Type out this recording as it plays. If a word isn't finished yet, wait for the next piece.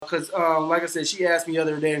because, like I said, she asked me the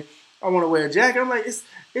other day, I want to wear a jacket. I'm like, it's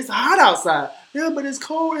hot outside. Yeah, but it's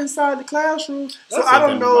cold inside the classroom. So I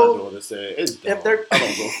don't know. My daughter said, it's dumb. If they're, I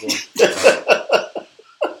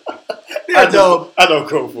don't go for it. I don't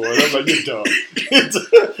go for it. I'm like, you're dumb.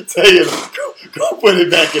 Tell you, go put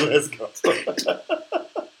it back and let's go.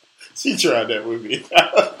 She tried that with me.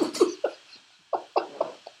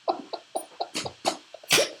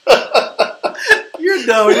 You're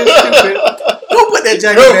dumb. You're stupid. Go put that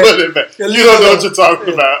jacket back. Put it back. You don't know what you're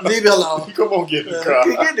talking about. Leave it alone. Come on, get in the car.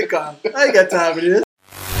 Get in the car. I ain't got time for this.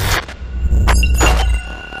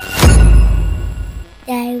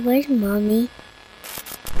 Daddy, where's Mommy?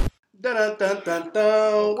 Dun, dun, dun, dun,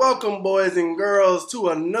 dun. Welcome, boys and girls, to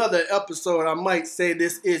another episode. I might say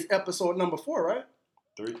this is episode number 4, right?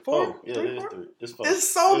 3, 4? 4. Yeah, it is 3. It's 4.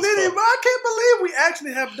 It's so many, but I can't believe we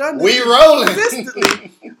actually have done this. We rolling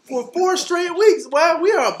consistently for 4 straight weeks. Well,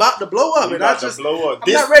 we are about to blow up. I'm not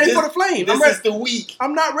ready for the flame. This is the week.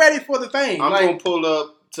 I'm not ready for the fame. I'm going to pull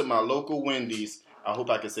up to my local Wendy's. I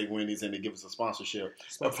hope I can say Wendy's and they give us a sponsorship.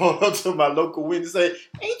 I pull up to my local Wendy's and say,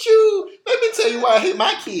 ain't you? Let me tell you why I hate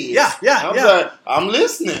my kids. Yeah. I'm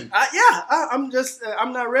listening. I'm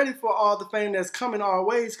not ready for all the fame that's coming our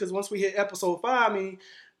ways, because once we hit episode 5, I mean,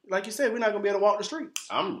 like you said, we're not going to be able to walk the street.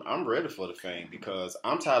 I'm ready for the fame because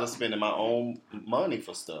I'm tired of spending my own money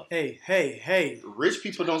for stuff. Hey. Rich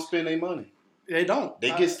people don't spend their money. They don't.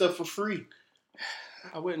 They get stuff for free.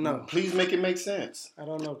 I wouldn't know. Please make it make sense. I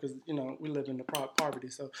don't know, because, we live in the poverty,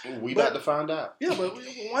 so. We about to find out. Yeah, but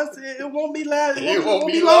once it won't be long. It won't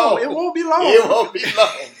be long. It won't be long. It won't be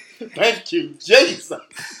long. Thank you, Jesus. I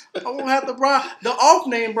won't have to buy the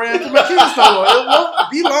off-name brand from the kids store. It won't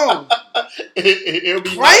be long. It'll be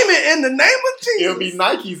Claim it in the name of Jesus. It'll be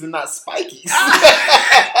Nikes and not Spikies.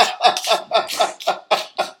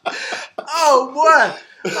 Oh, boy.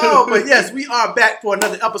 Oh, but yes, we are back for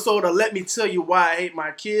another episode of Let Me Tell You Why I Hate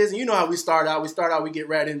My Kids. And you know how we start out. We get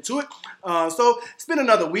right into it. So it's been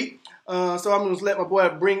another week. So I'm going to let my boy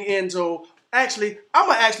bring in. So actually, I'm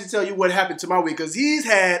going to actually tell you what happened to my week, because he's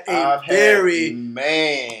had a very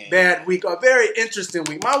bad week, a very interesting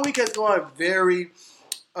week. My week has gone very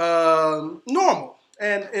normal.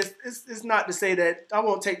 And it's not to say that I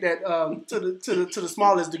won't take that to the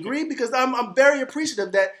smallest degree, because I'm very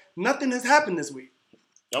appreciative that nothing has happened this week.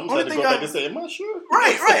 I'm going to go back and say, am I sure?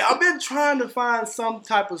 Right. I've been trying to find some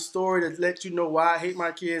type of story that lets you know why I hate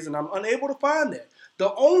my kids, and I'm unable to find that.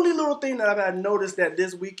 The only little thing that I've noticed that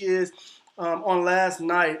this week is, on last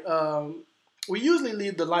night, we usually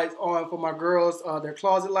leave the lights on for my girls, their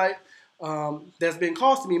closet light. That's been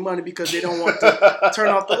costing me money because they don't want to turn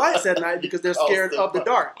off the lights at night because they're scared of the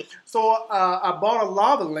dark. So I bought a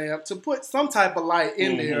lava lamp to put some type of light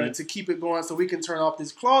in there to keep it going, so we can turn off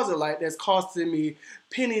this closet light that's costing me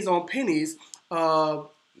pennies on pennies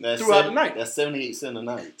throughout the night. That's 78 cents a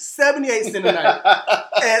night. 78 cents a night.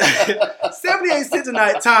 And 78 cents a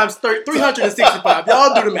night times 365.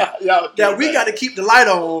 Y'all do the math. We got to keep the light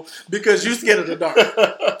on because you're scared of the dark.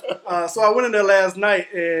 So I went in there last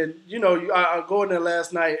night, and I go in there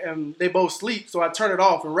last night, and they both sleep. So I turn it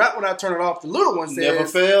off, and right when I turn it off, the little one says, "Never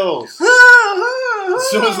fails." As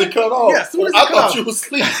soon as it cut off, I thought you were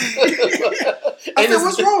asleep. I said,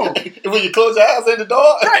 "What's wrong?" When you close your eyes in the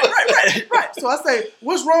dark, right. So I say,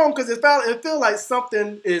 "What's wrong?" Because it felt like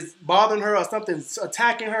something is bothering her or something's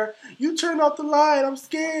attacking her. You turn off the light. I'm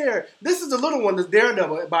scared. This is the little one, that's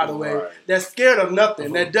daredevil, by the way, that's scared of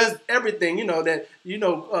nothing, that does everything.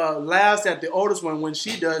 Laughs at the oldest one when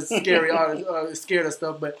she does scared of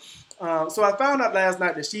stuff. But so I found out last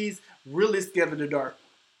night that she's really scared of the dark.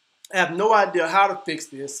 I have no idea how to fix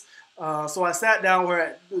this. So I sat down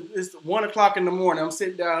where it's 1 o'clock in the morning. I'm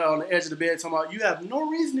sitting down on the edge of the bed talking about, you have no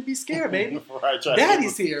reason to be scared, baby.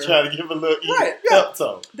 Daddy's here. Trying to give a little pep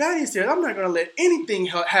talk. Daddy's here. I'm not going to let anything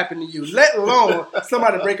happen to you, let alone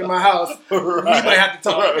somebody breaking my house. We might have to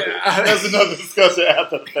talk. That's another discussion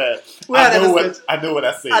after the fact. I know what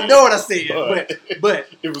I said. I know what I said, but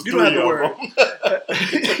it was you don't have to worry.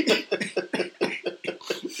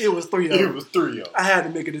 It was 3 of them. It was 3 of them. I had to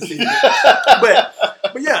make a decision.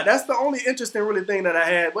 But yeah, that's the only interesting really thing that I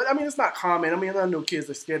had. But I mean, it's not common. I mean, I know kids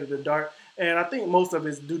are scared of the dark, and I think most of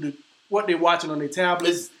it's due to what they're watching on their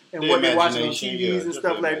tablets and what they're watching on TVs and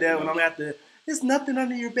stuff like that. When I'm at there's nothing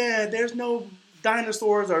under your bed. There's no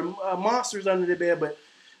dinosaurs or monsters under the bed.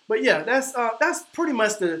 But yeah, that's pretty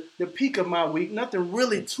much the peak of my week. Nothing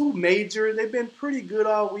really too major. They've been pretty good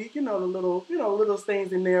all week. The little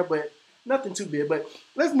things in there, but nothing too big. But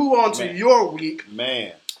let's move on to your week.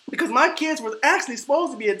 Because my kids were actually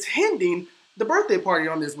supposed to be attending the birthday party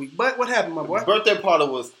on this week. But what happened, my boy? The birthday party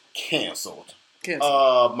was canceled.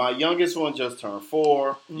 My youngest one just turned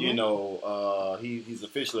 4. Mm-hmm. You know, he's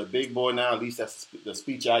officially a big boy now. At least that's the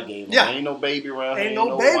speech I gave him. Yeah. Ain't no baby around here. Ain't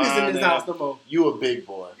no babies in this house no more. You a big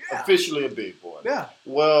boy. Yeah. Officially a big boy. Yeah.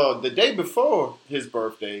 Well, the day before his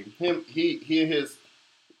birthday, he and his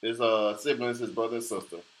siblings, his brother and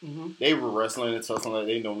sister, mm-hmm. they were wrestling and tussling like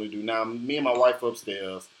they normally do. Now, me and my wife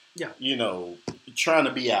upstairs, you know, trying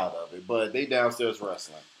to be out of it, but they downstairs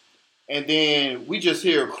wrestling. And then we just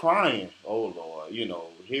hear crying. Oh, Lord. You know,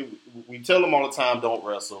 we tell them all the time, don't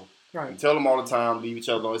wrestle. Right. We tell them all the time, leave each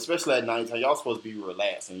other alone, especially at nighttime. Y'all supposed to be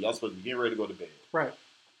relaxing. Y'all supposed to be getting ready to go to bed. Right.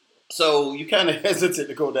 So you kind of hesitate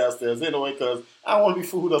to go downstairs anyway because I don't want to be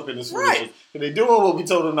fooled up in this right. Because they're doing what we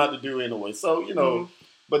told them not to do anyway. So, you know, mm-hmm.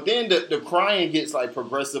 But then the crying gets like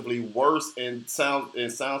progressively worse and sounds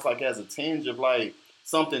like it has a tinge of like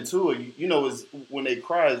something to it. You know, is when they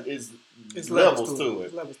cry, it's levels to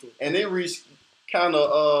it. And they reach kind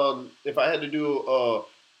of, if I had to do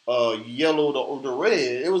yellow to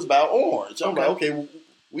red, it was about orange. I'm like, okay,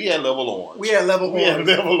 we had level orange. We had level orange.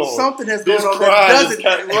 Something has gone on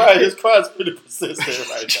This cry is pretty persistent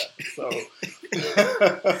right now.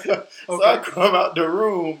 So I come out the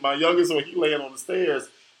room. My youngest one, he laying on the stairs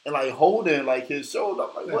and like holding like his shoulder.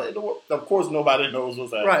 I'm like, what in the world? Of course, nobody knows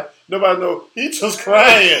what's happening. Right. Nobody knows. He's just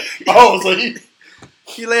crying. So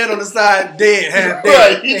he laying on the side, dead, half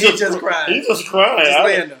dead. Right. He just crying. He's just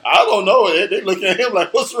crying. Just I don't know. They look at him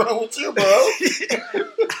like, what's wrong with you, bro?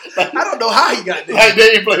 I don't know how he got there. Like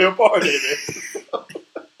they ain't playing a part in it.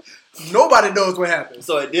 Nobody knows what happened.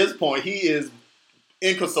 So at this point, he is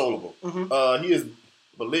inconsolable. Mm-hmm. He is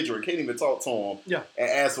belligerent. Can't even talk to him. Yeah. And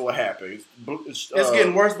ask what happened. It's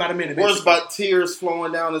getting worse by the minute. Worse by tears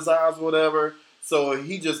flowing down his eyes, whatever. So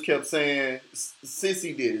he just kept saying,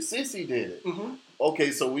 "Sissy did it. Sissy did it." Mm-hmm.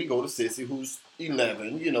 Okay, so we go to Sissy, who's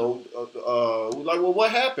 11. You know, we're like, well,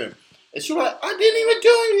 what happened? And she was like, I didn't even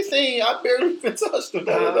do anything. I barely even touched her.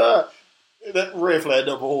 That red flag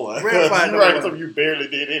number 1. Red flag number 1. So you barely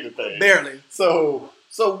did anything. Barely. So,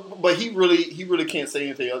 but he really can't say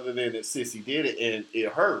anything other than that Sissy did it, and it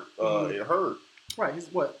hurt. It hurt. Right.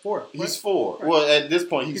 He's what, 4? He's 4. Right. Well, at this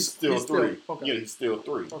point, he's still 3. Okay. Yeah, he's still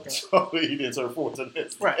 3. Okay. So he didn't turn 4 to the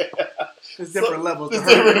next day. Right. There's different levels. There's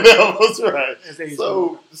different levels, right?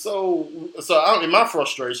 So in my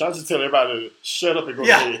frustration, I just tell everybody to shut up and go to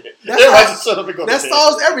bed. Everybody just shut up and go to bed. That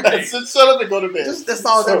solves everything. Just shut up and go to bed. That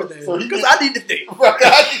solves everything. Because I need to think. Right,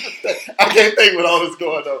 I can't think with all this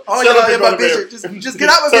going on. Oh, shut up and go to bed. Just get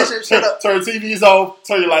out my vision. Shut up. Turn TVs off.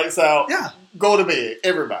 Turn your lights out. Yeah. Go to bed.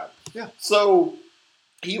 Everybody. Yeah. So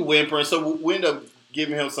he whimpering. So we end up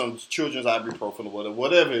giving him some children's ibuprofen or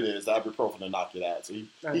whatever it is, ibuprofen to knock it out, so he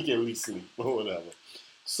can at least sleep or whatever.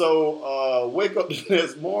 So wake up the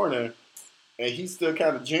next morning, and he's still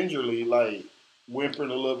kind of gingerly like whimpering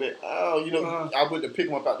a little bit. Oh, you know, I went to pick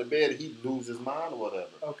him up out the bed, and he'd lose his mind or whatever.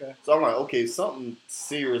 Okay. So I'm like, okay, something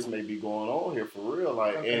serious may be going on here for real.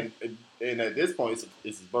 Like, and at this point,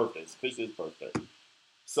 it's his birthday. It's officially his birthday.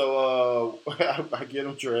 So I get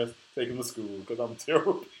him dressed, take him to school because I'm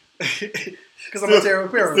terrible. Because I'm a terrible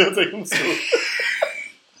parent. Still take him to school.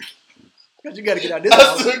 Because you got to get out of this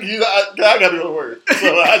house. I got to go to work.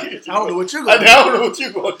 So I don't know what you're going to do. I don't know what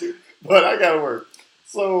you're going to do, but I got to work.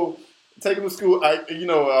 So take him to school. It's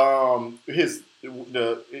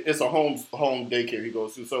a home daycare he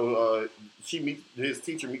goes to. So his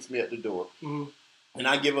teacher meets me at the door, and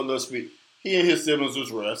I give a little speech. He and his siblings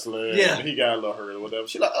was wrestling. Yeah. And he got a little hurt or whatever.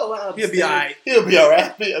 She's like, oh, I understand. He'll be all right. He'll be all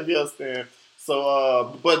right. I'll be understand.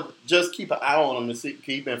 So, but just keep an eye on him to see.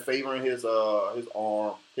 He's been favoring his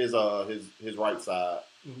arm, his right side.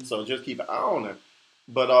 Mm-hmm. So just keep an eye on him.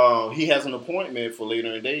 But he has an appointment for later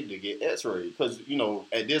in the day to get X-ray because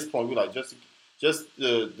at this point we're like just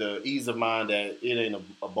the ease of mind that it ain't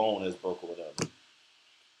a bone that's broke or whatever.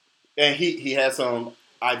 And he had some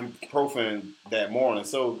ibuprofen that morning,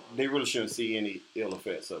 so they really shouldn't see any ill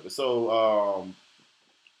effects of it. So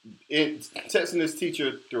texting this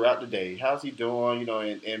teacher throughout the day, how's he doing?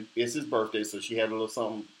 And it's his birthday, so she had a little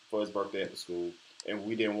something for his birthday at the school, and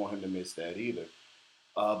we didn't want him to miss that either.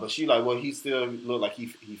 But she like, well, he still looked like he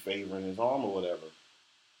favoring his arm or whatever.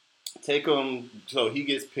 Take him, so he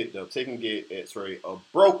gets picked up. Take him get X-ray. A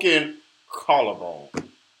broken collarbone.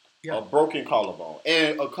 Yeah. A broken collarbone.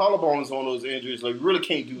 And a collarbone is one of those injuries like you really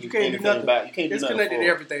can't do anything about. You can't do nothing. It's connected to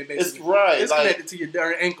everything, basically. It's right. It's connected to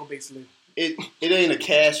your ankle, basically. It ain't a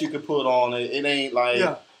cast you can put on it. It ain't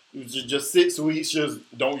like just 6 weeks. Just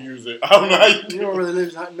don't use it. I'm like, you don't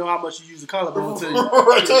really know how much you use the collarbone until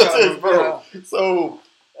bro. Yeah. So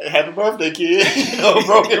happy birthday, kid!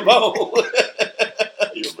 Broken bone.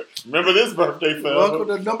 Remember this birthday, fella.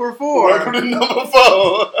 Welcome to number 4. Welcome to number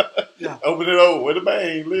 4. Yeah. Open it over with a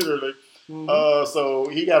bang, literally. Mm-hmm. So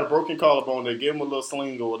he got a broken collarbone. They give him a little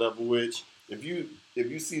sling or whatever. Which, if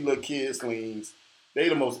you see little kid slings, they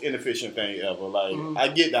the most inefficient thing ever. Like I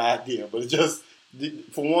get the idea, but it's just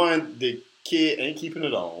for one, the kid ain't keeping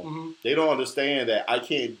it on. Mm-hmm. They don't understand that I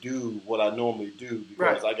can't do what I normally do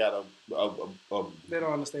because I got a. They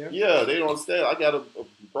don't understand. Yeah, they don't understand. I got a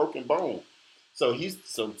broken bone. So he's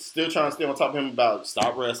still trying to stay on top of him about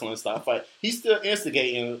stop wrestling, stop fight. He's still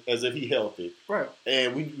instigating as if he's healthy, right?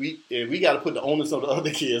 And we got to put the onus on the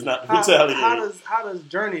other kids not to retaliate. How does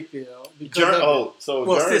Journey feel? Journey,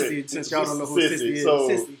 Sissy, since y'all don't know who Sissy is,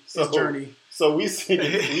 Sissy is Journey. So we sing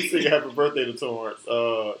happy birthday to Torrance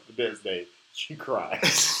the next day. She cried.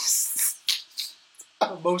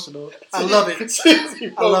 Emotional. I love it.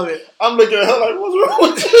 I love it. I'm looking at her like, what's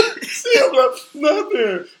wrong with you? See, I'm like,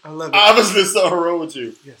 nothing. I love it. Obviously, something wrong with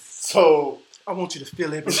you. Yes. So I want you to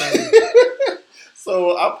feel everything.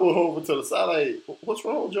 So I pull her over to the side, like, what's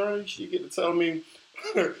wrong, Journey? She get to tell me,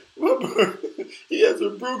 he has a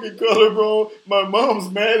broken collarbone. My mom's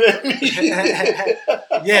mad at me.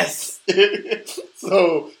 Yes.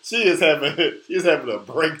 So she is having a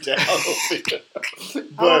breakdown over here.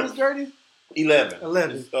 How old is Journey? 11.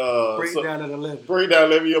 Breakdown at 11.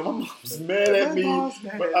 Breakdown at 11. Yo, my mom's mad at me.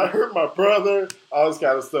 But I hurt my brother. All this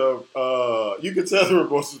kind of stuff. You can tell the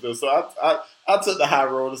remorsefulness. So I took the high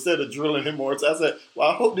road instead of drilling him more. I said, well,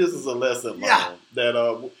 I hope this is a lesson, Mom,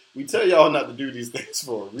 that we tell y'all not to do these things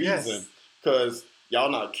for a reason. Because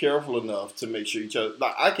y'all not careful enough to make sure each other.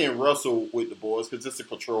 Like, I can wrestle with the boys because it's a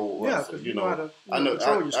control wrestle. You know how to I know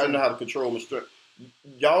how to control my strength.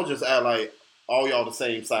 Y'all just act like all y'all the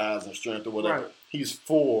same size and strength or whatever. Right. He's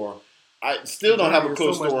 4. I still don't have a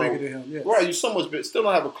clear story. Much bigger than him. Yes. Right, you're so much big. Still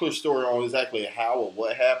don't have a clear story on exactly how or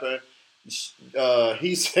what happened.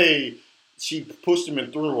 He say she pushed him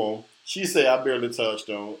and threw him. She said I barely touched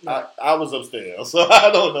him. Right. I was upstairs, so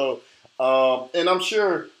I don't know. And I'm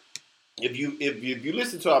sure if you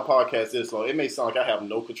listen to our podcast this long, it may sound like I have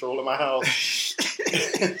no control in my house.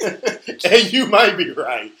 And you might be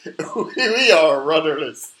right. We are a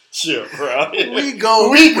rudderless ship, bro. We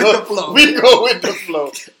go with the flow. We go with the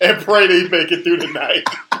flow and pray they make it through the night.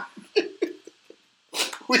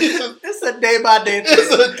 It's a day by day thing.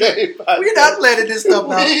 It's a day by day. We're not planning this stuff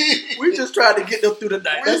out. We just trying to get them through the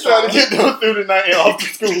night. We're trying to get them through the night and off to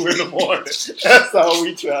school in the morning. That's all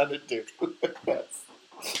we trying to do.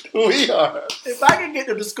 We are. If I can get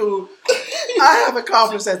them to school, I have a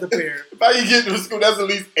conference as a parent. If I can get them to school, that's at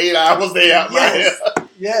least 8 hours they out my hair.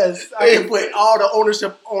 Yes, I can put all the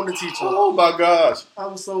ownership on the teacher. Oh my gosh,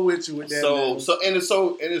 I'm so with you with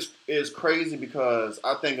that. It's crazy because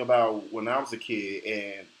I think about when I was a kid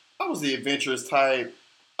and I was the adventurous type.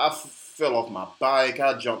 I fell off my bike.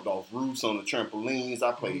 I jumped off roofs on the trampolines.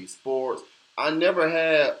 I played sports. I never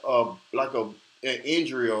had an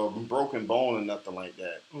injury or a broken bone or nothing like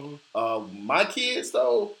that. Mm-hmm. My kids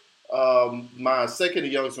though, my second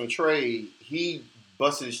and youngest one, Trey, he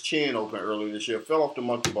busted his chin open earlier this year, fell off the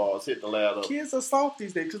monkey bars, hit the ladder. Kids are soft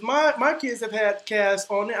these days because my kids have had casts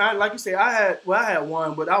on it. Like you say, I had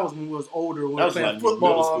one, but I was when we was older when we were playing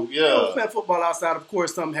football. Playing football outside. Of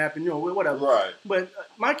course, something happened, whatever. Right. But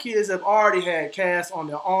my kids have already had casts on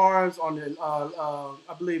their arms, on their.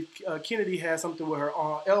 I believe Kennedy had something with her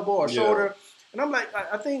elbow or shoulder, and I'm like,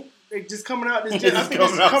 I think. They just coming out this gym. I think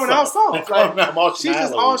it's coming out soft. Like, all she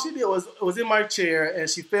did was in my chair and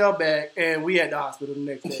she fell back and we at the hospital the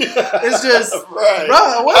next day. It's just, right.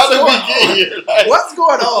 Bro, what's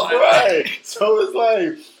going on? Right. So it's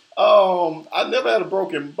like, I never had a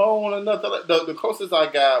broken bone or nothing. The closest I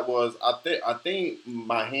got was I think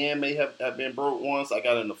my hand may have been broke once. I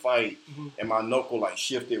got in a fight and my knuckle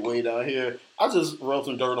shifted way down here. I just rubbed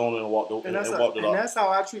some dirt on it and walked it off. And that's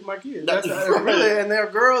how I treat my kids. Really, and they're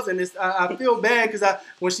girls, and I feel bad because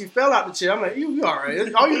when she fell out the chair, I'm like, you all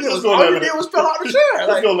right? All you did was fell out the chair.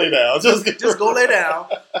 Just go lay down. Just go lay down.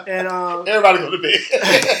 And everybody go to bed.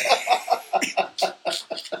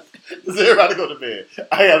 Just everybody go to bed.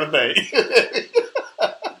 I got a thing.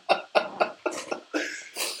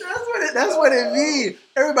 That's what it means.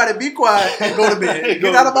 Everybody be quiet and go to bed.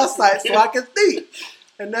 Get out of my sight so I can think.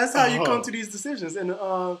 And that's how you come to these decisions.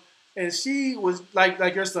 And she was like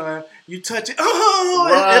your son. You touch it,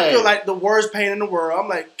 it feel like the worst pain in the world. I'm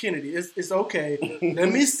like, Kennedy, it's okay.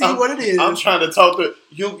 Let me see what it is. I'm trying to talk to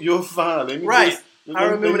you. You're fine. Let me I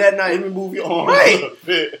remember that night. Let me move your arm. Right.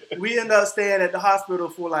 We ended up staying at the hospital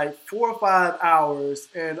for 4 or 5 hours,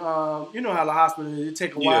 and you know how the hospital is. It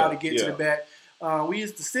take a while to get to the back. We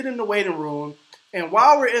used to sit in the waiting room, and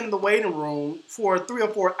while we're in the waiting room for 3 or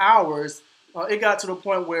 4 hours, it got to the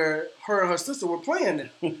point where her and her sister were playing.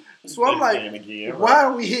 So I'm like, again, why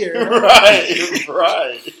are we here?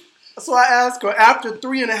 Right. So I asked her, after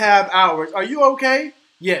 3.5 hours, are you okay?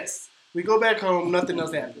 Yes. We go back home, nothing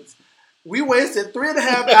else happens. We wasted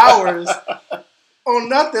 3.5 hours on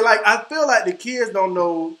nothing. Like, I feel like the kids don't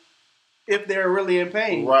know if they're really in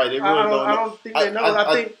pain. Right, they really I don't think they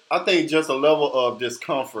know. I think just a level of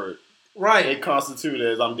discomfort. Right. It constitutes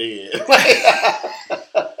as I'm dead.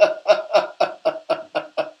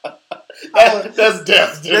 That's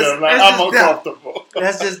death to them. Like, I'm uncomfortable.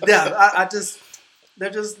 That's just death.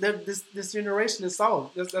 This generation is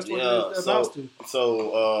soft. That's what it amounts to.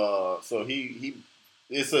 So he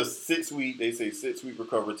it's a 6 week. They say 6 week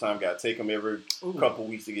recovery time. Got to take him every couple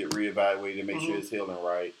weeks to get reevaluated and make sure it's healing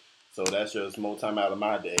right. So that's just more time out of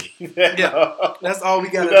my day. Yeah, that's all we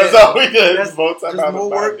got. That's all we got. That's more time just out more of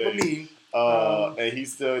my work day. for me. And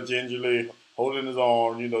he's still gingerly holding his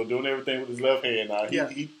arm, doing everything with his left hand. Now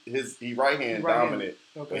he right hand dominant,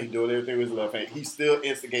 but he's doing everything with his left hand. He's still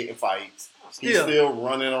instigating fights. He's still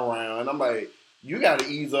running around, and I'm like, you got to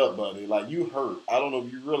ease up, buddy. Like, you hurt. I don't know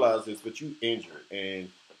if you realize this, but you injured, and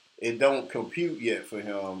it don't compute yet for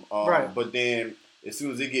him. Right. But then as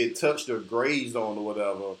soon as he get touched or grazed on or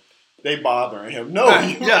whatever, they bothering him. No,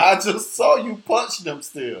 I just saw you punch them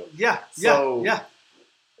still. Yeah.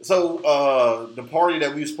 So the party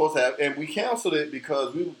that we were supposed to have, and we canceled it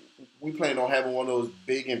because we planned on having one of those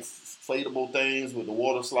big inflatable things with the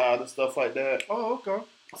water slide and stuff like that. Oh, okay.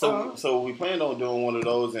 So we planned on doing one of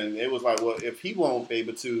those, and it was like, well, if he won't be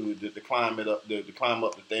able to climb up the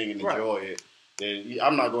thing and enjoy it, then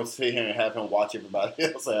I'm not going to sit here and have him watch everybody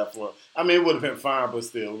else have fun. I mean, it would have been fine, but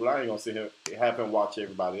still, I ain't going to sit here and have him watch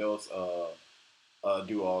everybody else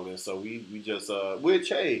do all this. So we just which,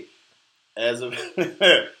 hey, as a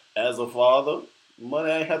father, money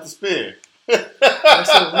I ain't have to spend. That's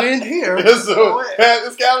a win here. So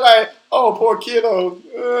it's kind of like, oh, poor kiddo.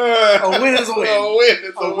 A win is a win.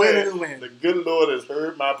 A win is a win. The good Lord has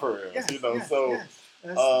heard my prayers. Yes. So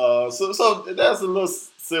that's a little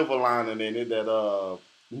silver lining in it that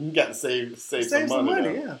you got to save some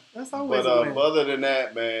money. Yeah, that's always a win. But other than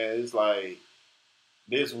that, man, it's like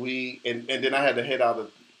this week, and then I had to head out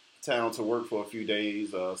of town to work for a few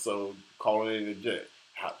days. So calling in the jet.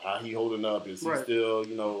 How he holding up? Is he still,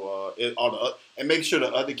 and make sure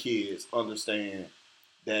the other kids understand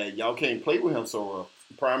that y'all can't play with him so rough.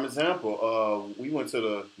 Prime example, we went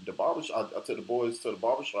to the barbershop. I took the boys to the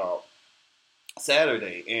barbershop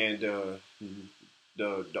Saturday, and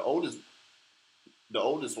the oldest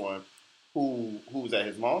one, who's at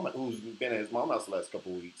his mom, who's been at his mom's house the last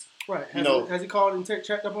couple of weeks. Right. Has he called and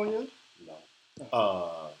checked up on you?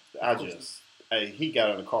 No. Hey, he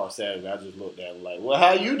got in the car Saturday. I just looked at him like, well,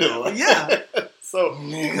 how you doing? Yeah. So,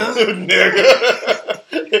 nigga.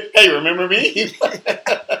 Hey, remember me?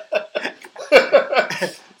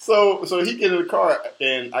 So he get in the car,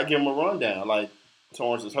 and I give him a rundown. Like,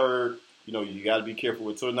 Torrance is hurt. You got to be careful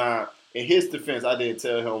with Torrance. Now, in his defense, I didn't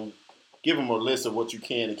tell him, give him a list of what you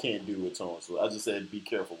can and can't do with Torrance. So I just said, be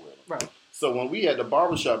careful with him. Right. So when we at the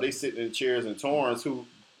barbershop, they sitting in the chairs, and Torrance, who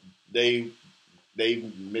they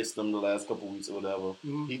missed him the last couple of weeks or whatever.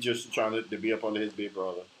 Mm-hmm. He just trying to be up under his big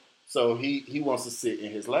brother. So he wants to sit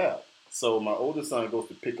in his lap. So my oldest son goes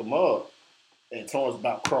to pick him up, and Torrance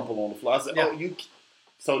about crumpled on the floor. I said, "Oh, you."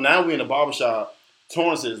 So now we're in the barbershop.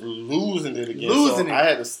 Torrance is losing it again. I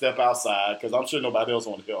had to step outside because I'm sure nobody else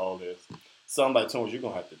want to hear all this. So I'm like, Torrance, you're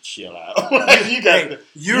gonna have to chill out.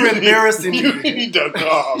 You're embarrassing me. You need to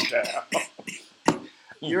calm down.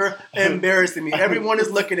 You're embarrassing me. Everyone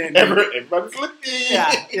is looking at me. Everybody's looking.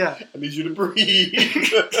 Yeah. I need you to breathe.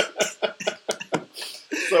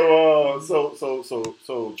 So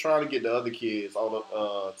trying to get the other kids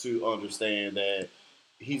all to understand that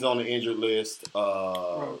he's on the injured list.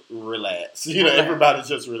 Relax. Everybody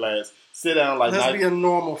just relax. Sit down like let's be a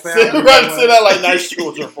normal family. Sit down like nice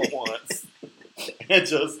children for once,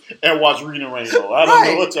 and watch Reading Rainbow. I don't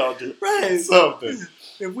know what y'all do. Right. Something.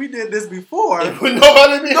 If we did this before,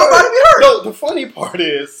 nobody be hurt. No, the funny part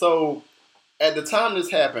is, so at the time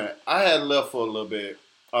this happened, I had left for a little bit.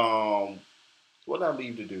 What did I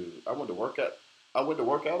leave to do? I went to work out, I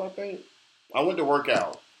think. I went to work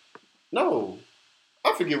out. No,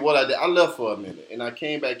 I forget what I did. I left for a minute, and I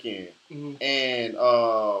came back in. Mm-hmm. And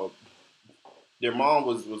their mom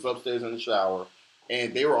was upstairs in the shower,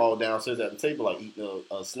 and they were all downstairs at the table, like eating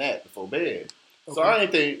a snack before bed. Okay. So I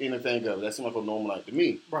didn't think anything of it. That seemed like a normal night to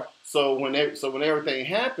me. Right. So when everything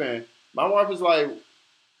happened, my wife was like,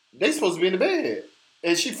 "They supposed to be in the bed,"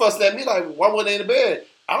 and she fussed at me like, "Why weren't they in the bed?"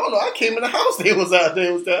 I don't know. I came in the house. They was out there.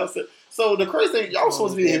 It was downstairs. So the crazy thing, y'all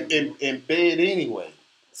supposed to be in bed anyway.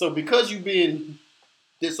 So because you being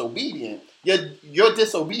disobedient. Your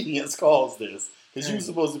disobedience caused this because Hey. you're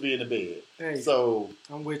supposed to be in the bed. Hey, So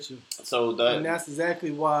I'm with you. So And that's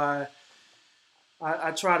exactly why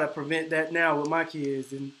I try to prevent that now with my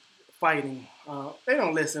kids and fighting. They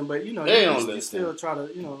don't listen, but you still try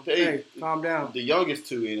to calm down. The youngest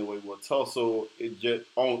two anyway will tussle.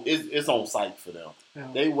 It's on sight for them. Yeah.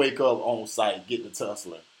 They wake up on sight, get the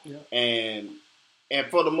tussling, Yeah. and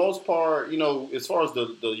for the most part, as far as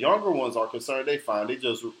the younger ones are concerned, they fine.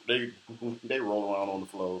 They roll around on the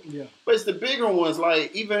floor. Yeah. But it's the bigger ones,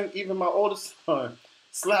 like even my oldest son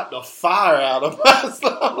slapped the fire out of my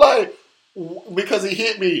son, like because he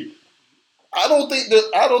hit me. I don't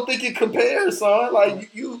think it compares, son.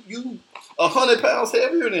 Like you 100 pounds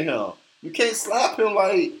heavier than him. You can't slap him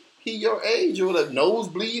like he your age or the nose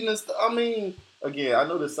bleeding and stuff. I mean, again, I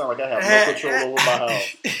know this sounds like I have no control over my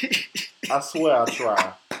house. I swear I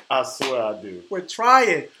try. I swear I do. We're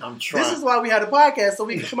trying. I'm trying. This is why we had a podcast, so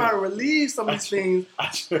we can come out and relieve some of these things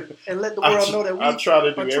and let the world know that we I try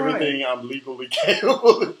to do everything I'm legally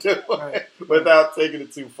capable of doing without taking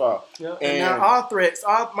it too far. Yeah. And now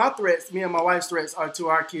me and my wife's threats are to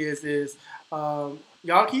our kids is,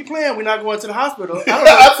 y'all keep playing. We're not going to the hospital. I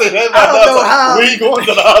don't know how. We ain't going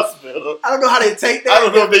to the hospital. I don't know how they take that. I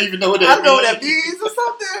don't know if they even know what that means. I don't know what that means or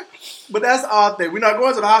something. But that's our thing. We're not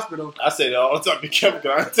going to the hospital. I say that all the time. Be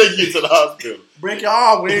careful, I take you to the hospital. Break your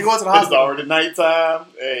arm. We ain't going to the hospital. It's already nighttime.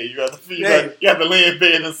 Hey, you have to lay in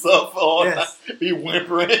bed and suffer all night. Be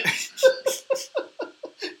whimpering.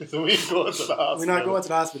 So we ain't going to the hospital. We're not going to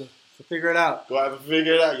the hospital. So figure it out. Go have to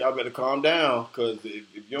figure it out. Y'all better calm down, because if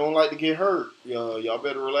you don't like to get hurt, y'all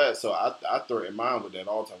better relax. So I threaten mine with that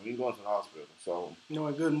all the time. We ain't going to the hospital. So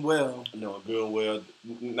knowing good and well.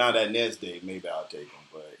 Now that next day, maybe I'll take them.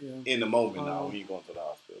 But in the moment, now we ain't going to the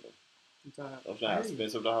hospital. That's not how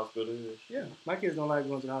expensive the hospital is. Yeah, my kids don't like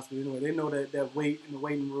going to the hospital anyway. They know that wait in the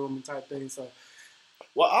waiting room and type thing. So,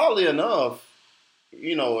 well, oddly enough,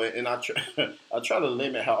 and I try to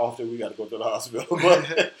limit how often we got to go to the hospital.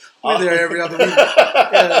 But we're there every other week.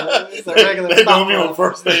 It's a regular. They know me on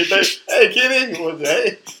first day. Hey, Kenny,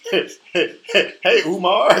 hey,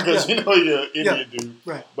 Umar, because you're an Indian dude.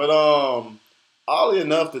 Right. But oddly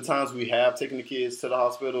enough, the times we have taken the kids to the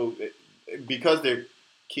hospital, because they're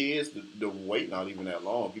kids, the wait not even that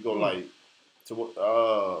long. If you go the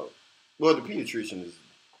pediatrician is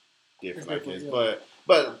different, I guess. Yeah.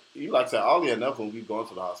 But like I said, oddly enough, when we've gone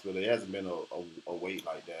to the hospital, it hasn't been a wait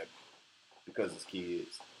like that because it's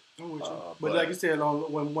kids. I'm with you. But like you said,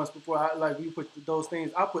 once before, you put those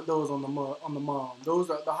things. I put those on the mom. Those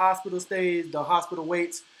are the hospital stays, the hospital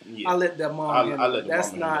waits. Yeah. I let that mom handle it.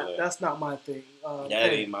 That's not my thing.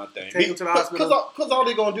 That ain't my thing. Take them to the hospital. Because all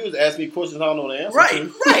they're gonna do is ask me questions I don't know the answer to.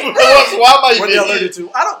 Right. Why am I what they allergic to?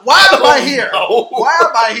 Why am I here? Why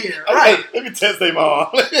am I here? Right. Let me test their mom.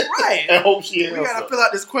 Right. And hope she answers. We gotta fill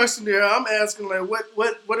out this questionnaire. I'm asking what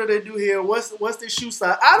do they do here? What's their shoe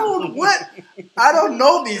size? I don't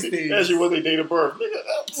know these things. Ask you what their date of birth.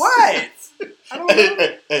 What? I don't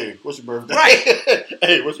know. Hey, what's your birthday? Right.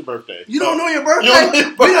 Hey, what's your birthday? You don't know your birthday?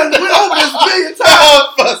 We went over this a million times.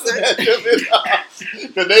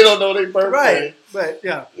 Because they don't know their birthday. Right. But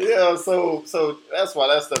yeah. Yeah, so that's why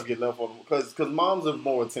that stuff get left on them. Because moms are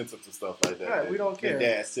more attentive to stuff like that. Right, we don't care.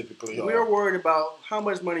 Dads typically are. We're worried about how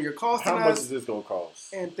much money you're costing us. How much is this going to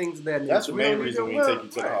cost? And things of that nature. That's the main reason we take you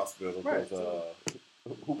to the hospital. Because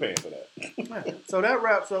who paying for that? Right. So that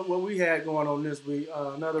wraps up what we had going on this week.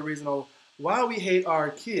 Another reason on why we hate our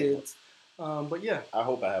kids. But yeah. I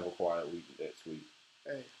hope I have a quiet week next week.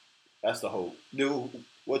 Hey. That's the hope. Dude,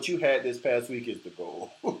 what you had this past week is the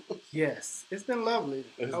goal. Yes. It's been lovely.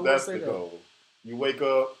 That's the goal. You wake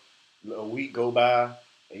up, a week go by,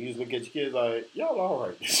 and you just look at your kids like, y'all all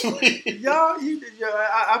right this week.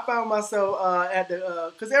 I found myself at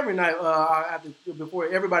the, because every night before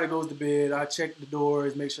everybody goes to bed, I check the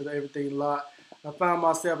doors, make sure that everything's locked. I found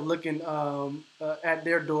myself looking at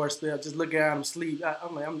their doorstep, just looking at them sleep.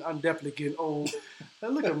 I'm like, I'm definitely getting old.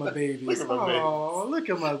 Look at my babies. Look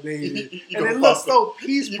at my baby. And it looks so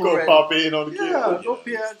peaceful. You gonna pop in on the kid?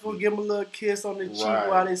 Yeah, go give them a little kiss on the cheek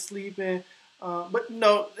while they're sleeping. But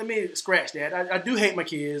no, let me scratch that. I do hate my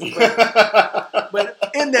kids,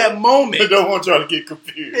 but in that moment, I don't want y'all to get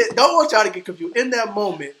confused. In that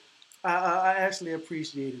moment, I actually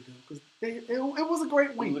appreciated them because it was a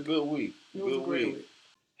great week. It was a good week.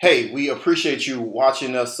 Hey, we appreciate you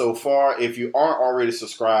watching us so far. If you aren't already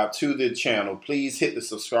subscribed to the channel, please hit the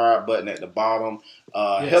subscribe button at the bottom.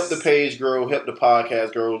 Help the page grow, help the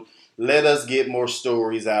podcast grow. Let us get more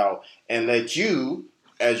stories out and let you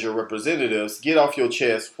as your representatives, get off your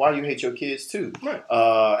chest why you hate your kids too. Right.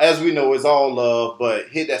 As we know, it's all love, but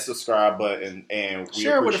hit that subscribe button and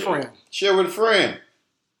share with a friend. Share with a friend.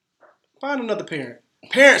 Find another parent.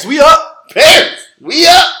 Parents, we up. Parents, we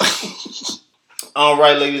up. All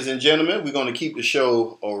right, ladies and gentlemen, we're going to keep the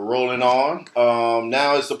show rolling on.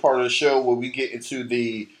 Now it's the part of the show where we get into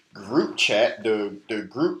the group chat, the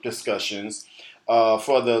group discussions.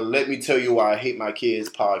 For the Let Me Tell You Why I Hate My Kids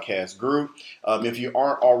podcast group. If you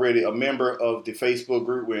aren't already a member of the Facebook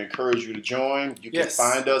group, we encourage you to join. You can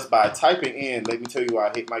find us by typing in Let Me Tell You Why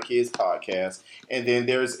I Hate My Kids podcast. And then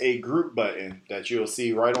there's a group button that you'll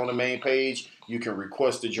see right on the main page. You can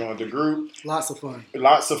request to join the group. Lots of fun.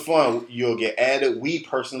 Lots of fun. You'll get added. We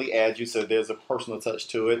personally add you, so there's a personal touch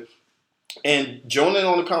to it. And join in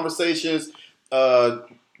on the conversations. Do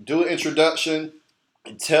an introduction.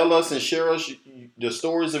 Tell us and share us the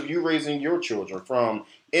stories of you raising your children, from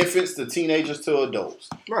infants to teenagers to adults.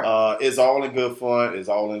 Right. It's all in good fun. It's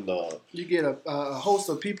all in love. You get a host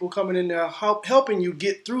of people coming in there helping you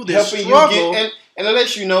get through this struggle. And it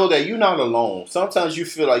lets you know that you're not alone. Sometimes you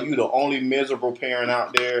feel like you're the only miserable parent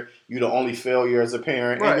out there. You're the only failure as a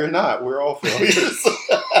parent. Right. And you're not. We're all failures.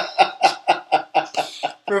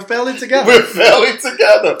 We're failing together. We're failing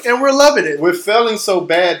together. And we're loving it. We're failing so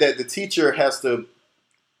bad that the teacher has to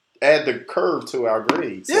add the curve to our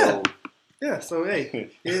grades. Yeah. So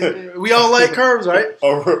hey, we all like curves, right?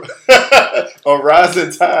 A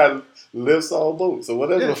rising tide lifts all boats, or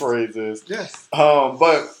whatever the phrase is. Yes.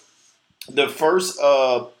 But the first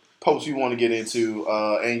post you want to get into,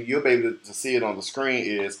 and you'll be able to see it on the screen,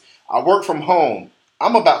 is I work from home.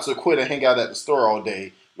 I'm about to quit and hang out at the store all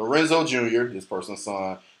day. Lorenzo Jr., this person's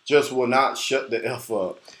son, just will not shut the F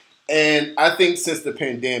up. And I think since the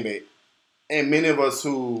pandemic, and many of us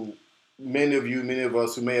who may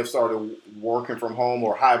have started working from home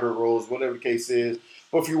or hybrid roles, whatever the case is.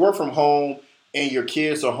 But if you work from home and your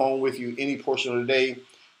kids are home with you any portion of the day,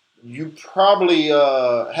 you probably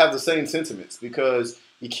have the same sentiments, because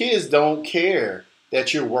your kids don't care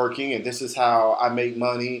that you're working and this is how I make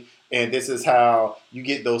money and this is how you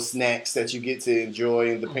get those snacks that you get to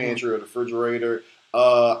enjoy in the pantry or the refrigerator.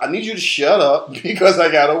 I need you to shut up because I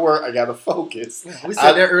gotta work. I gotta focus. Yeah, we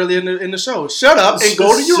said that earlier in the show. Shut up and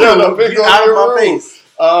go to your room. Get out of my face.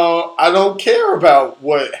 I don't care about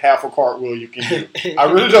what half a cartwheel you can do. I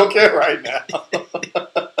really don't care right now.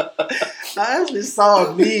 I actually saw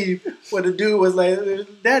a meme where the dude was like,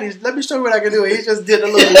 "Daddy, let me show you what I can do." And he just did a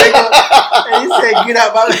little wiggle, and he said, "Get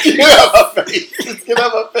out my face! Get out my face! Get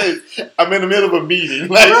out my face!" I'm in the middle of a meeting.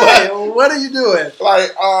 Like, right. What are you doing?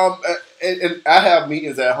 Like, and I have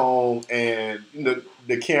meetings at home, and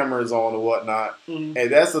the camera's on and whatnot, and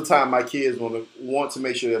that's the time my kids want to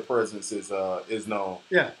make sure their presence is known.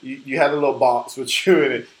 Yeah, you had a little box with you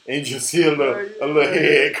in it, and you just see a little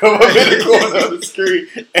head come up in the corner of the screen,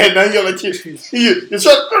 and now you're like you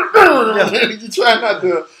try not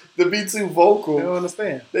to be too vocal. They don't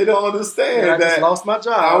understand. They don't understand that I just lost my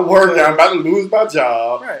job. I'm about to lose my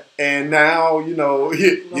job, right? And now you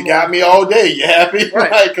got me all day. You happy,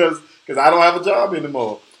 right? Because I don't have a job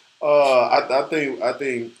anymore. I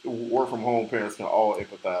think work from home parents can all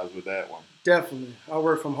empathize with that one. Definitely, I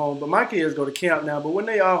work from home, but my kids go to camp now. But when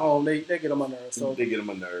they are home, they get on my nerves. So they get on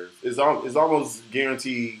my nerves. It's almost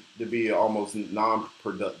guaranteed to be an almost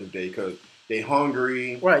non-productive day because they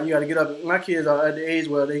hungry. Right, you got to get up. My kids are at the age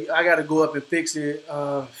where I got to go up and fix it,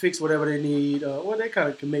 fix whatever they need. Well, they kind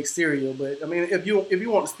of can make cereal, but I mean, if you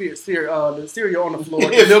want the cereal on the floor,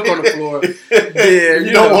 the milk on the floor, then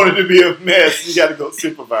you don't want it to be a mess. You got to go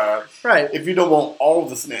supervise. Right. If you don't want all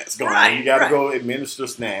the snacks going, you got to go administer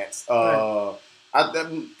snacks. Right. I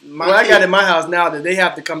got in my house now that they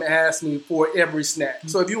have to come and ask me for every snack.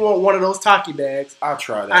 So if you want one of those Taki bags, I'll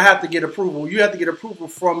try that. I have to get approval. You have to get approval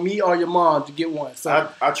from me or your mom to get one. So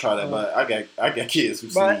I try that, but I got kids who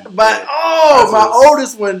my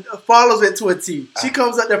oldest one follows it to a T. She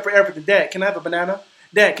comes up there for everything. Dad, can I have a banana?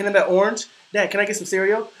 Dad, can I have that orange? Dad, can I get some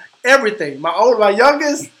cereal? Everything. My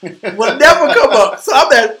youngest will never come up. So I'm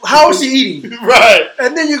like, how is she eating? Right.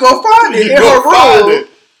 And then you go find it in her room.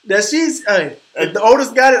 That she's, if the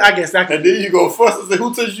oldest got it, I guess I can. And then you go fuss and say,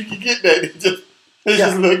 who tells you can get that? They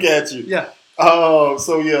just look at you. Yeah.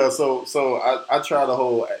 So I try the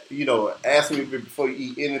whole, ask me before you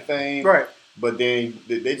eat anything. Right. But then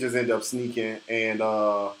they just end up sneaking. And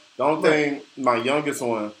the only thing, my youngest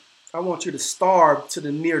one. I want you to starve to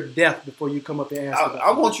the near death before you come up and ask me.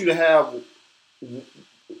 I want you to have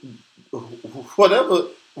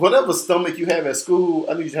whatever stomach you have at school,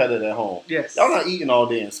 I need you to have that at home. Yes. Y'all not eating all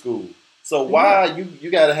day in school. So why you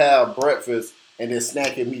got to have breakfast and then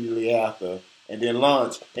snack immediately after, and then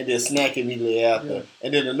lunch, and then snack immediately after, Yeah.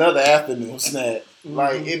 and then another afternoon snack. Mm-hmm.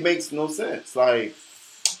 Like, it makes no sense. Like,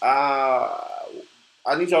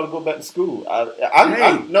 I need y'all to go back to school.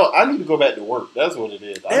 I need to go back to work. That's what it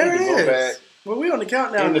is. I need to go back. Well, we on the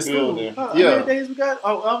countdown in the to school. building. How many days we got?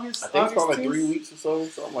 Oh, August. I think it's probably 10th? 3 weeks or so,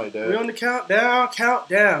 something like that. We on the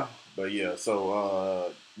countdown. But yeah,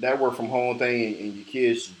 so that work from home thing and your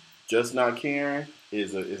kids just not caring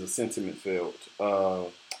is a sentiment felt.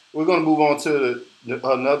 We're gonna move on to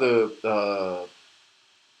another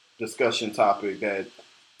discussion topic that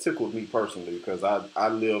tickled me personally because I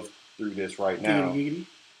live through this right now.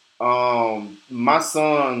 My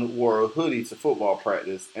son wore a hoodie to football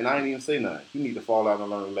practice, and I didn't even say nothing. He need to fall out and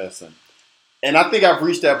learn a lesson. And I think I've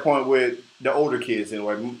reached that point with the older kids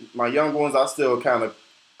anyway. My young ones, I still kind of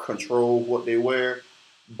control what they wear.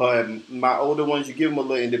 But my older ones, you give them a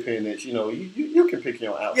little independence. You know, you can pick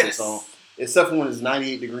your own outfits on. Except for when it's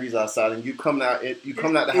 98 degrees outside and you come out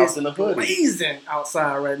the house in a hoodie. It's freezing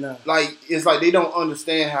outside right now. Like, it's like they don't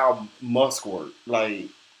understand how musk work. Like,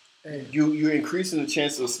 you're increasing the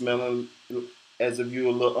chance of smelling as if you're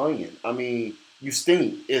a little onion. I mean, you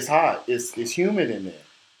stink. It's hot. It's humid in there.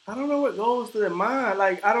 I don't know what goes through their mind.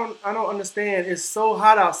 Like, I don't understand. It's so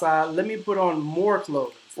hot outside. Let me put on more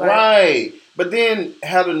clothes. Like, right. But then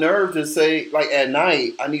have the nerve to say, like, at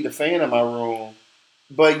night, I need a fan in my room,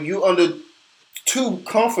 but you under 2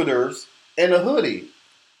 comforters and a hoodie.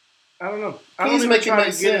 I don't know. I don't even try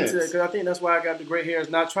to get into it because I think that's why I got the gray hairs.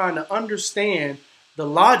 Not trying to understand the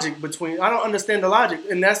logic between. I don't understand the logic,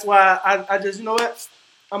 and that's why I just, you know what,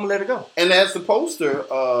 I'm gonna let it go. And as the poster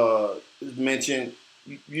mentioned,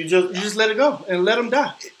 you just let it go and let them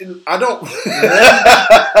die. I don't.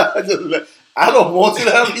 I don't want you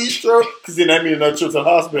to have heat stroke because then that means another trip to the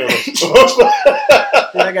hospital.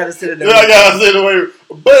 Then I gotta sit it down. Then I gotta sit away.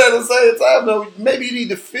 But at the same time, though, maybe you need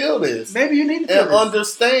to feel this. Maybe you need to feel and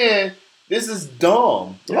understand this is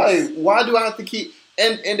dumb. Yes. Like, why do I have to keep?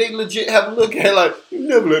 And they legit have a look at it like, you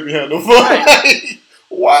never let me have no fun. Right.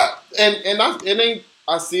 Why?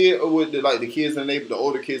 I see it with the kids in the neighborhood, the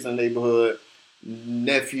older kids in the neighborhood,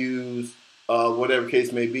 nephews, whatever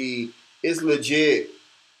case may be. It's legit.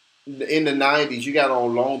 In the 90s, you got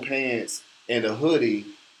on long pants and a hoodie,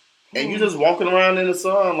 and you just walking around in the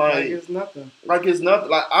sun like it's nothing. Like it's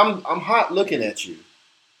nothing. Like I'm hot looking at you.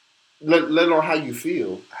 Let alone how you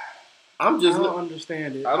feel. I don't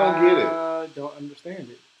understand it. I don't get it. I don't understand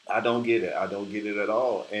it. I don't get it. I don't get it at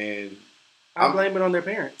all. And I blame it on their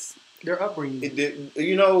parents, their upbringing.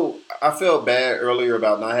 I felt bad earlier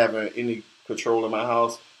about not having any control in my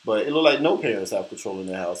house. But it looked like no parents have control in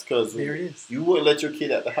their house because you wouldn't let your kid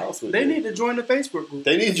at the house with you. They need to join the Facebook group.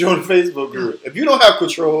 They need to join the Facebook group. If you don't have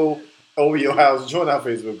control over your house, join our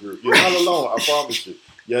Facebook group. You're not alone. I promise you.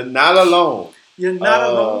 You're not alone. You're not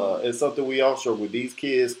alone. It's something we all struggle with. These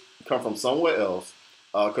kids come from somewhere else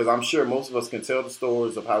because I'm sure most of us can tell the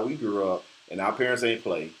stories of how we grew up and our parents ain't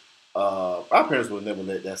play. Our parents would never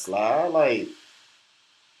let that slide. Like,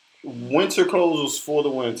 winter clothes was for the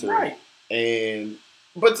winter. Right.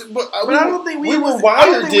 But I don't think we were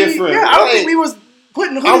wired different. I don't think we was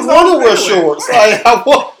putting hoodies on. I want to wear shorts. Right. I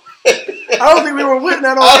don't think we were putting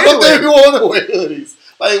that on. I don't think we want to wear hoodies.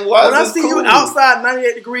 Like, why? When I see you outside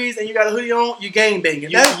 98 degrees and you got a hoodie on, you gang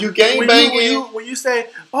banging. You gang banging. When you say,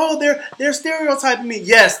 "Oh, they're stereotyping me,"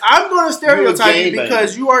 yes, I'm going to stereotype you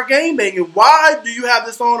because you are gang banging. Why do you have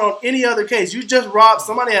this on any other case? You just robbed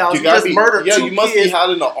somebody's house. You just murdered 2 kids. You must be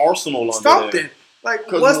hiding the arsenal under there.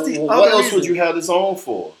 Like, what's the what other else reason? would you have this on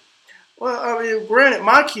for? Well, I mean, granted,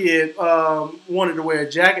 my kid wanted to wear a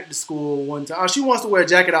jacket to school one time. She wants to wear a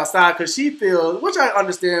jacket outside because she feels, which I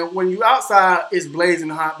understand, when you outside it's blazing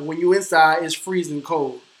hot, but when you inside it's freezing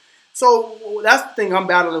cold. So that's the thing I'm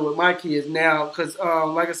battling with my kids now because,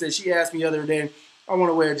 like I said, she asked me the other day, I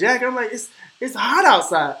want to wear a jacket. I'm like, it's hot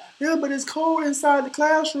outside. Yeah, but it's cold inside the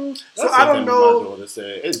classroom. So I don't know my daughter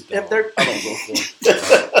said. It's if they're. I don't go for it.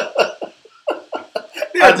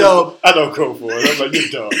 I don't go for it. I'm like, you're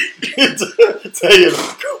dumb. Tell you,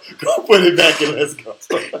 go put it back and let's go.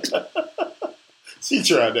 She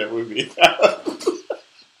tried that with me.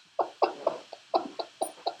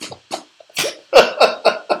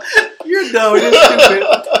 You're dumb. You're stupid.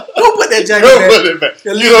 Go put that jacket back. Put it back.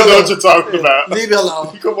 You don't know what you're talking about. Leave it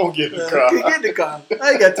alone. Come on, get in the car. Get in the car.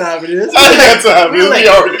 I ain't got time for this. I ain't got time for this. We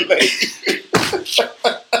already late.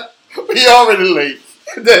 We already late.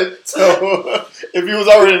 So if you was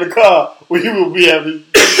already in the car, well, you would be having.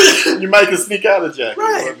 You might can sneak out of jacket,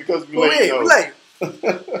 right? Because we late. We late.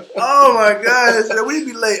 Oh my God, we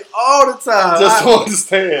be late all the time. Just don't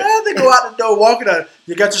understand. I have to go out the door walking out.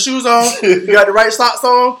 You got your shoes on. You got the right socks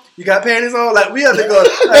on. You got panties on? Like, we have to go.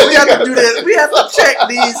 Like, we have to do this. We have to check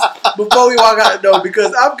these before we walk out the door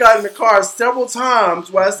because I've gotten in the car several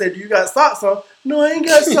times where I said, "Do you got socks on?" No, I ain't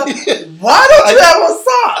got socks. Why don't you have on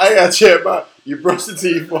socks? I got to check my. You brush the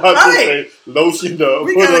teeth, right. Lotion up.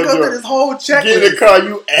 We gotta go through this whole checklist. Get in the car,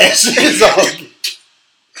 you ashes on.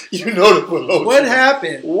 You know to put lotion. What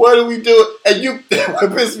happened? What do we do? And you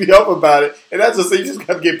pissed me off about it. And that's just say you just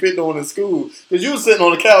got to get picked on in school because you were sitting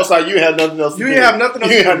on the couch like you had nothing else to do. You had nothing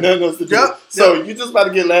else to do. Yep. So you just about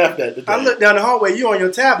to get laughed at today. I look down the hallway. You on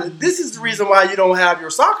your tablet. This is the reason why you don't have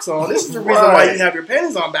your socks on. This is the reason why you have your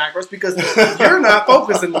panties on backwards because you're not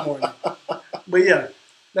focused in the morning. But yeah.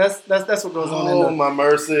 That's what goes on my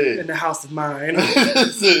mercy. In the house of mine.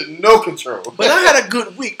 No control. But I had a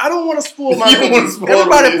good week. I don't want to spoil my week.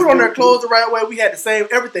 Everybody put on their clothes the right way. We had the same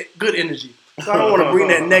everything. Good energy. So I don't want to bring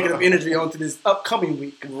that negative energy onto this upcoming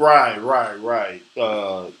week. Right. We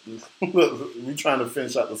trying to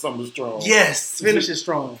finish out the summer strong. Yes, finish it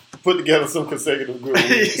strong. Put together some consecutive good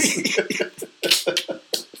weeks.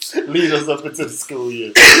 Lead us up into the school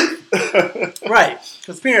year. Right.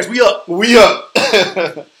 Because parents, we up. We up.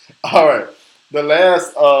 All right. The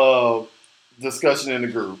last discussion in the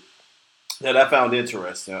group that I found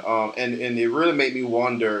interesting, and it really made me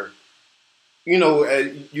wonder, you know,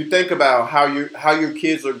 you think about how your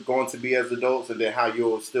kids are going to be as adults and then how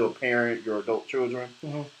you'll still parent your adult children.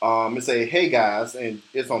 Mm-hmm. And say, hey guys, and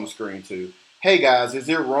it's on the screen too. Hey guys, is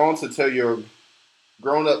it wrong to tell your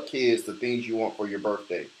grown-up kids the things you want for your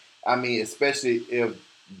birthday? I mean, especially if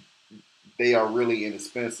they are really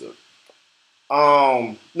inexpensive.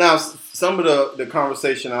 Now, some of the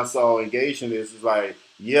conversation I saw engaged in this is like,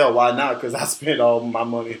 yeah, why not? Because I spent all my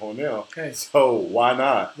money on them. Okay. So why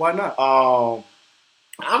not? Why not? I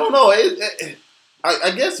don't know.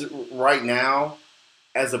 I guess right now,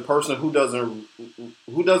 as a person who doesn't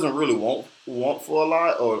really want for a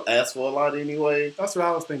lot or ask for a lot anyway. That's what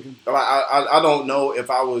I was thinking. I don't know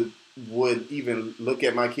if I would even look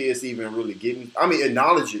at my kids to even really give me. I mean,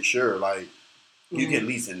 acknowledge it, sure. Like you can at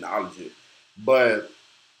least acknowledge it. But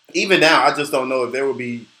even now, I just don't know if there would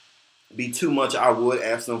be too much I would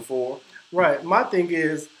ask them for. Right. My thing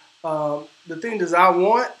is the things that I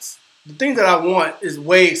want is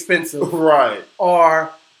way expensive. Right.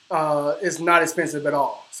 Or it's not expensive at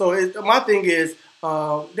all. So my thing is,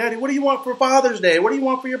 Daddy, what do you want for Father's Day? What do you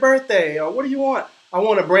want for your birthday? Or what do you want? I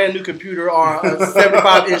want a brand new computer or a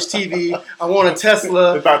 75-inch TV. I want a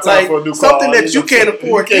Tesla. Like something that you can't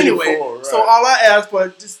afford anyway. Right. So all I ask for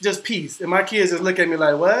is just peace. And my kids just look at me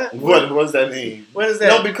like, what? What does that mean? What is that?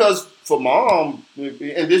 No, because for mom, and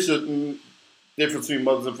this is difference between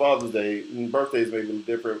Mother's and Father's Day. And birthdays may be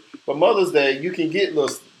different. But Mother's Day, you can get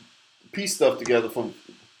little piece stuff together for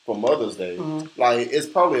Mother's Day. Mm-hmm. Like it's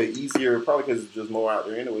probably easier, probably because it's just more out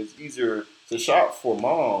there anyway. It's easier to shop for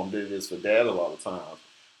mom than it is for dad a lot of times.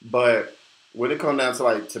 But when it comes down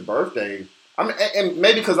to birthday, I mean, and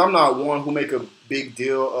maybe because I'm not one who make a big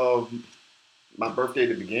deal of my birthday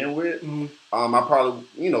to begin with. Mm-hmm. I probably,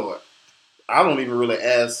 I don't even really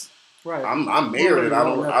ask. Right. I'm married. I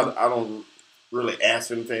don't really ask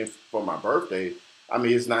for anything for my birthday. I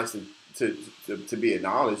mean, it's nice to be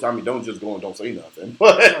acknowledged. I mean, don't just go and don't say nothing.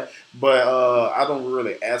 But I don't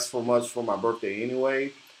really ask for much for my birthday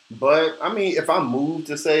anyway. But I mean, if I move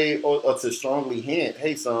to say or to strongly hint,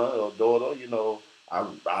 hey son or daughter,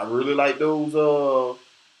 I really like those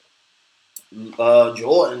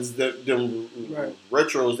Jordans, them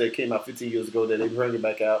retros that came out 15 years ago that they bring it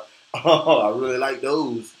back out. I really like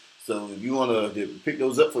those. So if you want to pick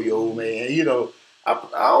those up for your old man, I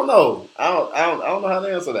don't know. I don't know how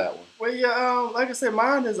to answer that one. Well, yeah, like I said,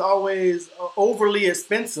 mine is always overly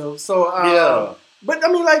expensive. So yeah. But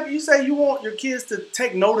I mean, like you say, you want your kids to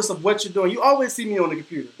take notice of what you're doing. You always see me on the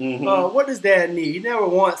computer. Mm-hmm. What does Dad need? He never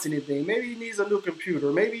wants anything. Maybe he needs a new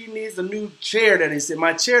computer. Maybe he needs a new chair that he sit.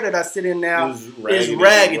 My chair that I sit in now is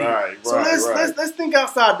raggedy. Right, so let's think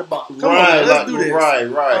outside the box. Come on, let's do this.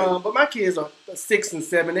 Right. But my kids are 6 and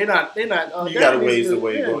 7. They're not. You got a ways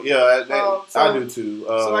away to go. Yeah, I do too.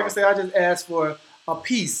 So like I say, I just ask for a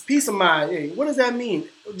peace of mind. Hey, what does that mean?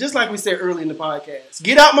 Just like we said early in the podcast,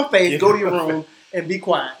 get out my face, go to your room. And be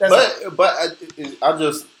quiet.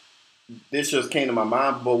 This just came to my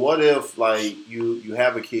mind. But what if you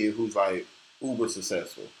have a kid who's like uber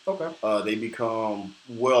successful? Okay. They become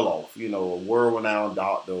well off. A world-renowned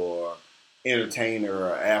doctor or entertainer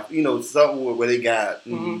or athlete. Something where they got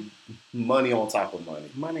money on top of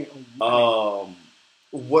money. Money on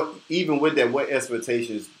money. Even with that, what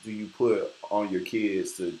expectations do you put on your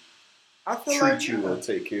kids to treat you or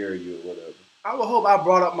take care of you or whatever? I would hope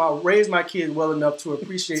I raised my kids well enough to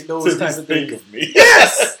appreciate those types of things. Think of me.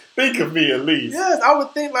 Yes! think of me at least. Yes, I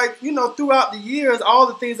would think like, throughout the years, all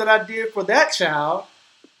the things that I did for that child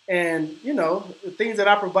and, the things that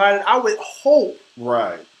I provided, I would hope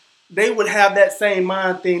they would have that same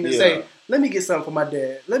mind thing to say, let me get something for my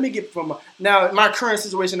dad. Let me get from now, my current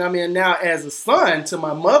situation I'm in now as a son to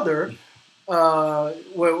my mother,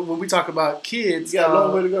 when we talk about kids. You got a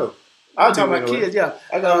long way to go. I'm talking about kids, yeah.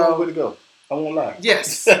 I got a long way to go. I won't lie.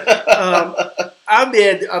 Yes. I've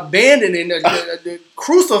been abandoning,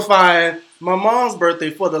 crucifying my mom's birthday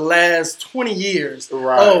for the last 20 years.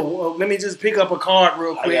 Right. Oh, let me just pick up a card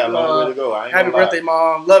real quick. I got a long way to go. Happy birthday,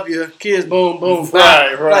 Mom. Love you. Kids, boom, boom.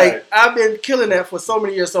 Right. Like, I've been killing that for so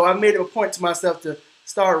many years. So I made it a point to myself to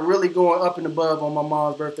start really going up and above on my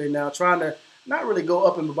mom's birthday now. Trying to not really go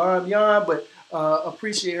up and beyond, but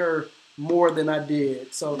appreciate her more than I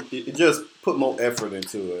did. So it just put more effort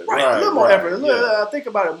into it. Right, a little more effort. I think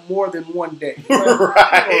about it more than one day.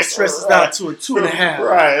 Right. Stresses out to a 2.5.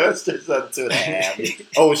 Right, let's stress out to 2.5.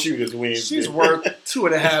 Oh, shoot, it's Wednesday. She's worth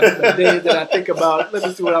 2.5 days that I think about. Let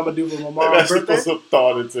me see what I'm gonna do for my mom's birthday. Put some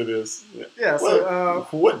thought into this. Yeah. So,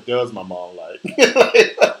 what does my mom like?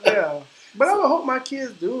 Yeah, but I would hope my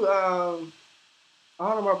kids do.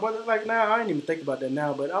 Honor my brother. Like now, I didn't even think about that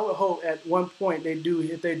now, but I would hope at one point they do,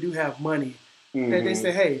 if they do have money, that they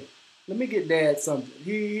say, "Hey, let me get Dad something.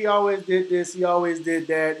 He always did this. He always did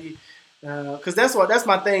that." Because that's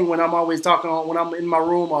my thing when I'm always talking when I'm in my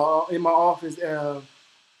room or in my office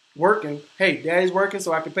working. Hey, Daddy's working,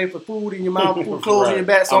 so I can pay for food in your mouth, put clothes in your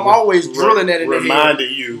back. So I'm always drilling that in the head.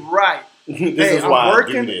 Reminding you, right? This is why I'm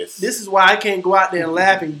working. This is why I can't go out there and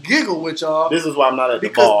laugh and giggle with y'all. This is why I'm not at the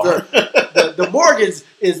bar. the mortgage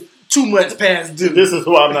is 2 months past due. This is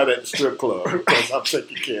why I'm not at the strip club, because I'm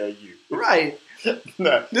taking care of you. Right.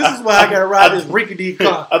 No, this is why I got to ride this rickety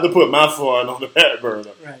car. I have to put my fun on the back burner.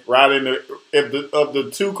 Right. Riding of the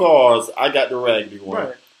 2 cars, I got the raggedy one.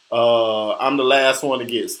 Right. I'm the last one to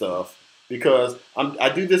get stuff because I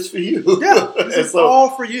do this for you. Yeah, this is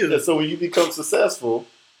all for you. And so when you become successful,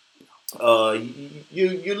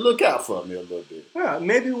 you look out for me a little bit. Yeah,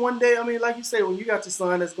 maybe one day. I mean, like you say, when you got your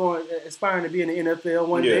son that's aspiring to be in the NFL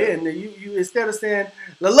one day, and you instead of saying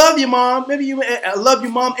 "I love you, Mom," maybe you "I love you,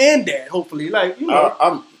 Mom and Dad." Hopefully, like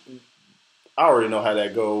I already know how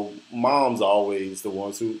that go. Moms are always the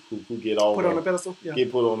ones who get all put on the pedestal. Yeah.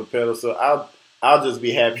 Get put on the pedestal. I'll just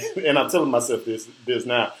be happy, and I'm telling myself this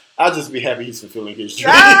now. I'll just be happy he's fulfilling his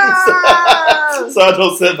dreams. So I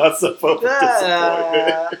don't set myself up for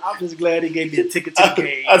disappointment. I'm just glad he gave me a ticket to the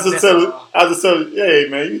game. I just tell him, hey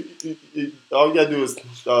man, you all you gotta do is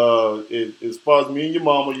as far as me and your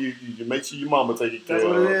mama, you make sure your mama take it care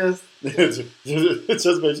of. That's what it is.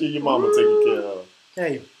 Just make sure your mama take it care of.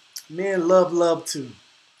 Hey, men love too.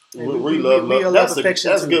 We love love.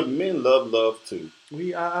 That's good. Men love too.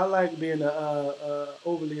 I like being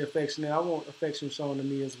overly affectionate. I want affection shown to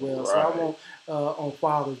me as well. Right. So I want on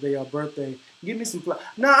Father's Day or birthday, give me some flowers.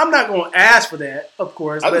 Now I'm not going to ask for that, of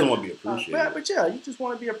course. I just want to be appreciated. But yeah, you just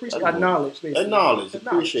want to be appreciated. Acknowledged, basically. Acknowledged,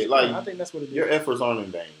 appreciate. Like I think that's what it is. Your efforts aren't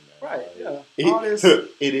in vain. Man. Right. Yeah.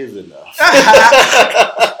 It is enough.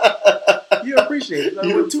 You appreciate it. Like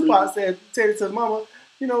when Tupac said to his mama.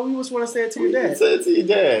 We just want to say it to your dad. Say it to your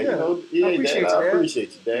dad. Yeah. I appreciate I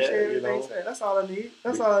appreciate you, Dad. Appreciate everything. That's all I need.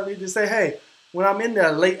 That's all I need to say. Hey, when I'm in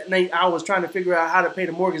there late night hours trying to figure out how to pay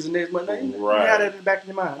the mortgage the next month, you have that in the back of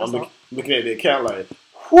your mind. I'm looking at the account like,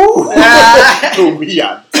 whoo, we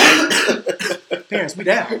out. Parents, we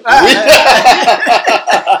down.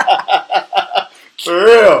 For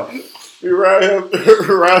real. We right here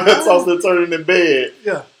tossing and turning in bed.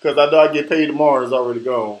 Yeah. Because I know I get paid tomorrow. It's already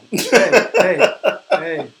gone.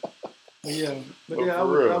 Hey. Yeah. But yeah, I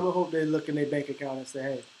would hope they look in their bank account and say,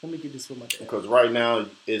 hey, let me get this for my dad. Because right now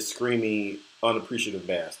it's screaming unappreciative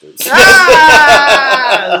bastards.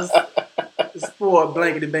 It's for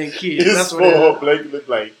blankety bank kids. It's for blankety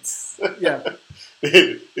blanks. Yeah.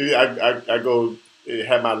 I go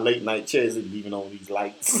have my late night chairs and leaving on these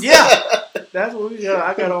lights. Yeah. That's what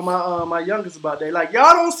I got on my youngest about that. Like,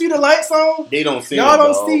 y'all don't see the lights on? They don't see y'all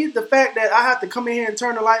don't see the fact that I have to come in here and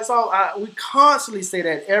turn the lights off? We constantly say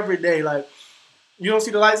that every day. Like, you don't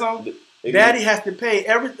see the lights on? Daddy has to pay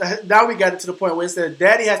now we got it to the point where it says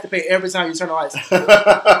Daddy has to pay every time you turn the lights on.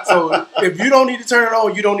 So if you don't need to turn it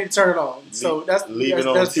on, you don't need to turn it on. So that's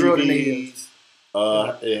TVs.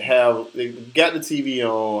 They got the TV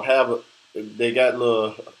on, they got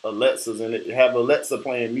little Alexas in it. You have Alexa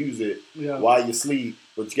playing music while you sleep,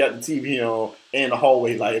 but you got the TV on and the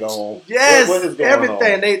hallway light on. Yes, what is going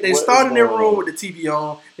everything. On? They start in their room with the TV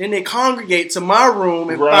on, then they congregate to my room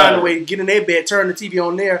and find a way to get in their bed, turn the TV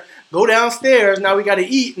on there, go downstairs. Now we got to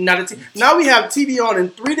eat. Now we have TV on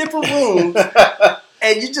in 3 different rooms.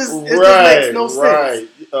 and it just makes no sense.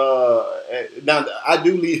 Now I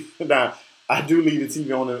do leave the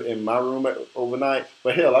TV on in my room overnight,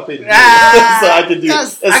 but hell, I pay the bill, so I can do.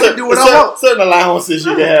 I can do what I want. Certain allowances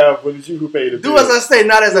you can have, but it's you who pay the bill. Do as I say,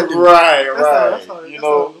 not as I do. Right.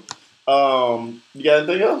 You got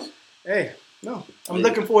anything else? Hey, no. I'm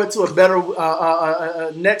looking forward to a better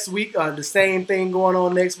next week. The same thing going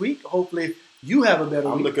on next week. Hopefully, you have a better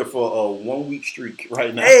week. I'm looking for a 1 week streak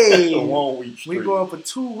right now. Hey, a 1 week streak. We're going for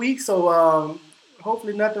 2 weeks, so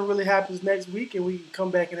hopefully nothing really happens next week, and we can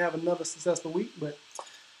come back and have another successful week. But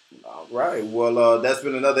all right, well, that's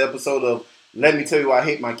been another episode of Let Me Tell You I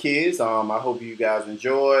Hate My Kids. I hope you guys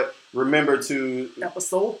enjoyed. Remember to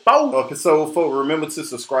episode 4. Remember to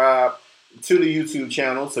subscribe to the YouTube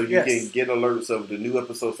channel so you can get alerts of the new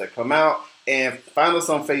episodes that come out. And find us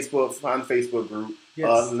on Facebook. Find the Facebook group.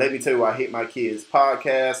 Yes. Let Me Tell You I Hate My Kids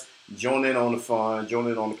podcast. Join in on the fun. Join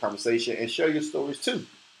in on the conversation. And share your stories too.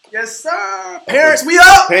 Yes, sir. Parents, we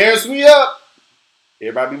up. Parents, we up.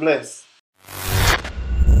 Everybody be blessed.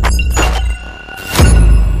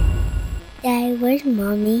 Daddy, where's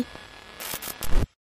Mommy?